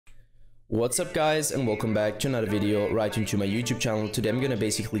What's up guys, and welcome back to another video right into my YouTube channel. Today I'm gonna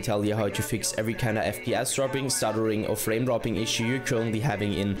basically tell you how to fix every kind of FPS dropping, stuttering or frame dropping issue you're currently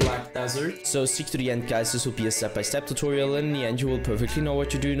having in Black Desert. So stick to the end guys, this will be a step-by-step tutorial and in the end you will perfectly know what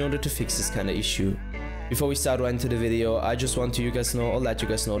to do in order to fix this kind of issue. Before we start right into the video, I just want to let you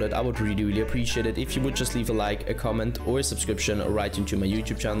guys know that I would really appreciate it if you would just leave a like, a comment or a subscription right into my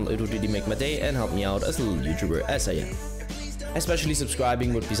YouTube channel. It would really make my day and help me out as a little YouTuber as I am. Especially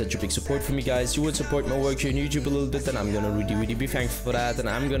subscribing would be such a big support for me guys. You would support my work here on YouTube a little bit and I'm gonna really be thankful for that, and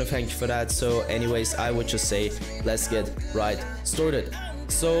I'm gonna thank you for that. So anyways, I would just say let's get right started.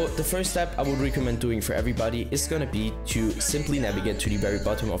 So the first step I would recommend doing for everybody is gonna be to simply navigate to the very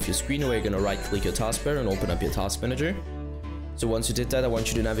bottom of your screen where you're gonna right click your taskbar and open up your task manager. So once you did that, I want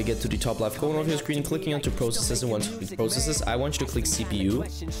you to navigate to the top left corner of your screen, clicking onto processes, and once you click processes, I want you to click CPU.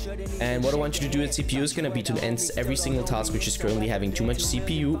 And what I want you to do with CPU is going to be to end every single task which is currently having too much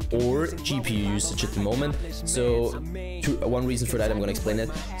CPU or GPU usage at the moment. So one reason for that, I'm going to explain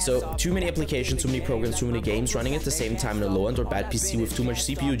it. So too many applications, too many programs, too many games running at the same time in a low-end or bad PC with too much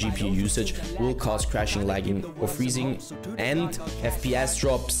CPU, GPU usage will cause crashing, lagging or freezing and FPS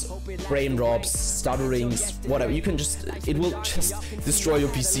drops, frame drops, stutterings, whatever. You can just, it will just destroy your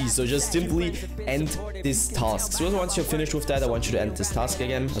PC. So just simply end this task. So once you're finished with that, I want you to end this task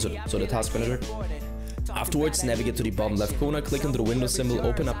again, so the task manager. Afterwards, navigate to the bottom left corner, click on the Windows symbol,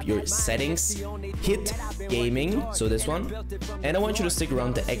 open up your settings, hit gaming, so this one, and I want you to stick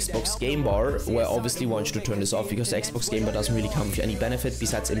around the Xbox game bar, where I obviously want you to turn this off because the Xbox game bar doesn't really come with any benefit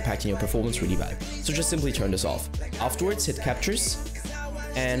besides impacting your performance really bad. So just simply turn this off. Afterwards, hit captures,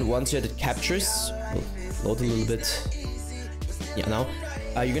 and once you're at captures, load a little bit. Yeah, now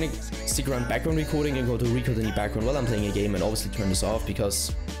you're gonna stick around background recording and go to record in the background while I'm playing a game, and obviously turn this off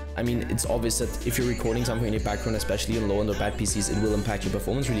because I mean it's obvious that if you're recording something in your background, especially on low-end or bad PCs, it will impact your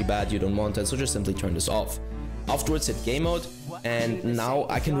performance really bad. You don't want that, so just simply turn this off. Afterwards, hit game mode, and now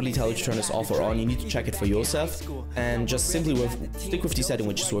I can really tell you to turn this off or on. You need to check it for yourself and just simply stick with the setting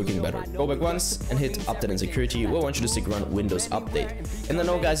which is working better. Go back once and hit update and security. We want you to stick around Windows update. And I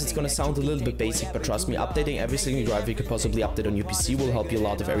know guys, it's gonna sound a little bit basic, but trust me, updating every single driver you could possibly update on your PC will help you a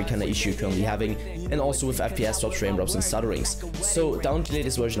lot of every kind of issue you're currently having, and also with FPS drops, frame drops and stutterings. So download the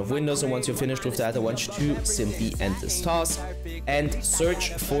latest version of Windows, and once you're finished with that, I want you to simply end this task and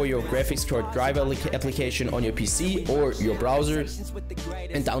search for your graphics card driver application on your PC or your browser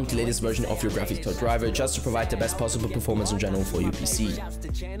and download the latest version of your graphics card driver just to provide the best possible performance in general for your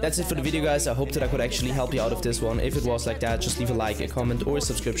PC. That's it for the video guys. I hope that I could actually help you out of this one. If it was like that, just leave a like, a comment or a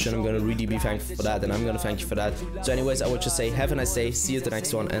subscription. I'm gonna really be thankful for that, and I'm gonna thank you for that. So anyways, I would just say have a nice day, see you at the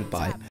next one, and bye.